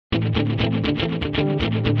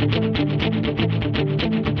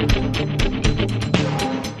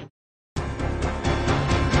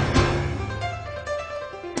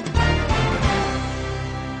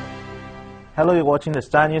Hello, you're watching the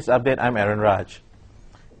Star News Update. I'm Aaron Raj.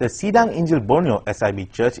 The Sidang Injil Borneo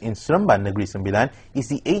SIB Church in Seremban, Negeri Sembilan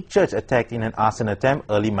is the 8th church attacked in an arson attempt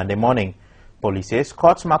early Monday morning. Police says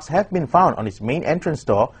scorch marks have been found on its main entrance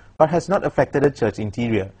door but has not affected the church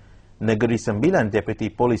interior. Negeri Sembilan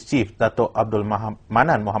Deputy Police Chief Dato' Abdul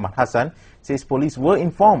Manan Muhammad Hassan says police were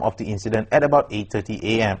informed of the incident at about 8:30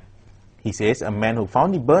 a.m. He says a man who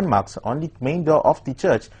found the burn marks on the main door of the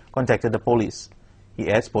church contacted the police. He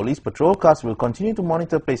adds police patrol cars will continue to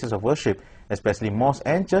monitor places of worship, especially mosques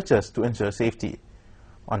and churches, to ensure safety.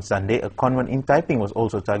 On Sunday, a convent in Taiping was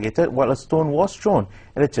also targeted while a stone was thrown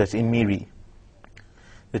at a church in Miri.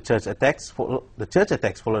 The church attacks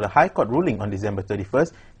followed a High Court ruling on December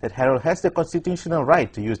 31st that Harold has the constitutional right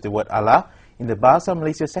to use the word Allah in the Bahasa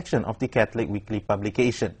Malaysia section of the Catholic Weekly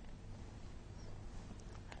publication.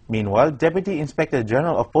 Meanwhile, Deputy Inspector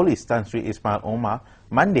General of Police Tan Sri Ismail Omar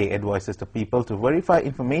Monday advises the people to verify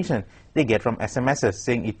information they get from SMSs,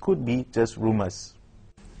 saying it could be just rumours.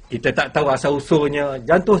 Kita tak tahu asal-usulnya,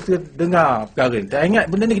 jangan terus dengar perkara ni. Tak ingat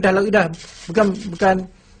benda ni kita lalui dah, bukan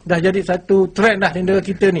dah jadi satu trend dah di negara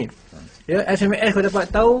kita ni. Ya, SMS kau dapat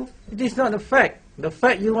tahu, it is not the fact. The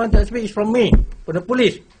fact you want to speak is from me, from the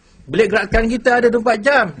police. Bilik gerakan kita ada 24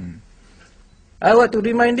 jam. I want to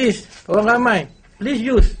remind this, orang ramai, please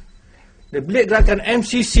use the bilik gerakan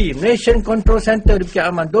MCC, Malaysian Control Center di Bukit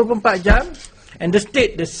Aman, 24 jam, and the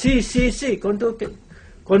state, the CCC, Control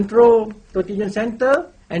Contingent Center,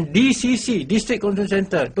 and DCC, District Control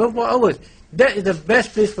Center, 24 hours. That is the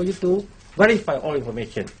best place for you to verify all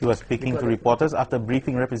information. He was speaking to reporters after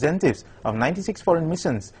briefing representatives of 96 foreign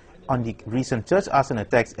missions on the recent church arson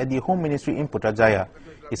attacks at the Home Ministry in Putrajaya.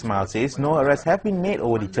 Ismail says no arrests have been made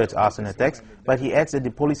over the church arson attacks, but he adds that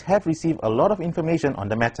the police have received a lot of information on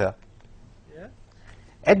the matter.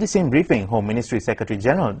 At the same briefing, Home Ministry Secretary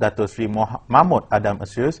General Dato' Sri Mahmud Adam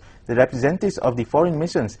assures the representatives of the foreign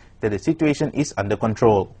missions that the situation is under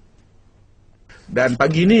control. Dan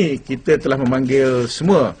pagi ini kita telah memanggil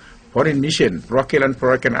semua foreign mission,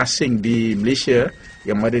 perwakilan-perwakilan asing di Malaysia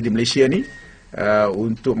yang ada di Malaysia ni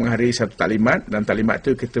untuk menghadiri satu taklimat, dan taklimat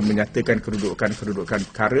itu kita menyatakan kedudukan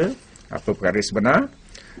perkara, apa perkara sebenar.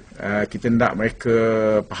 Kita hendak mereka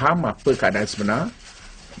faham apa keadaan sebenar,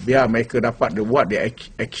 biar mereka dapat buat the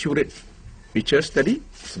accurate pictures tadi,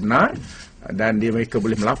 sebenar, dan mereka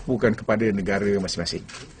boleh melaporkan kepada negara masing-masing.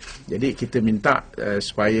 Jadi kita minta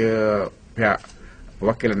supaya pihak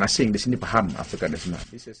perwakilan asing di sini faham apa keadaan sebenar.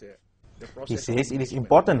 He says it is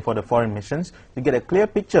important for the foreign missions to get a clear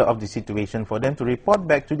picture of the situation for them to report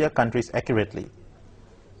back to their countries accurately.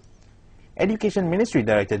 Education Ministry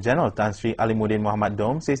Director General Tan Sri Alimuddin Muhammad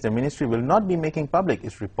Dom says the ministry will not be making public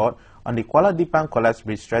its report on the Kuala Dipang collapse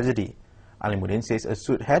bridge tragedy. Alimuddin says a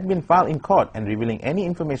suit had been filed in court and revealing any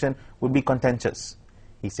information would be contentious.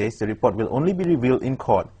 He says the report will only be revealed in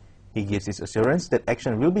court. He gives his assurance that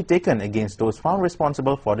action will be taken against those found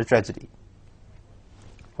responsible for the tragedy.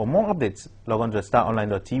 For more updates, log on to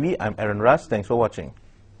staronline.tv. I'm Aaron Raj. Thanks for watching.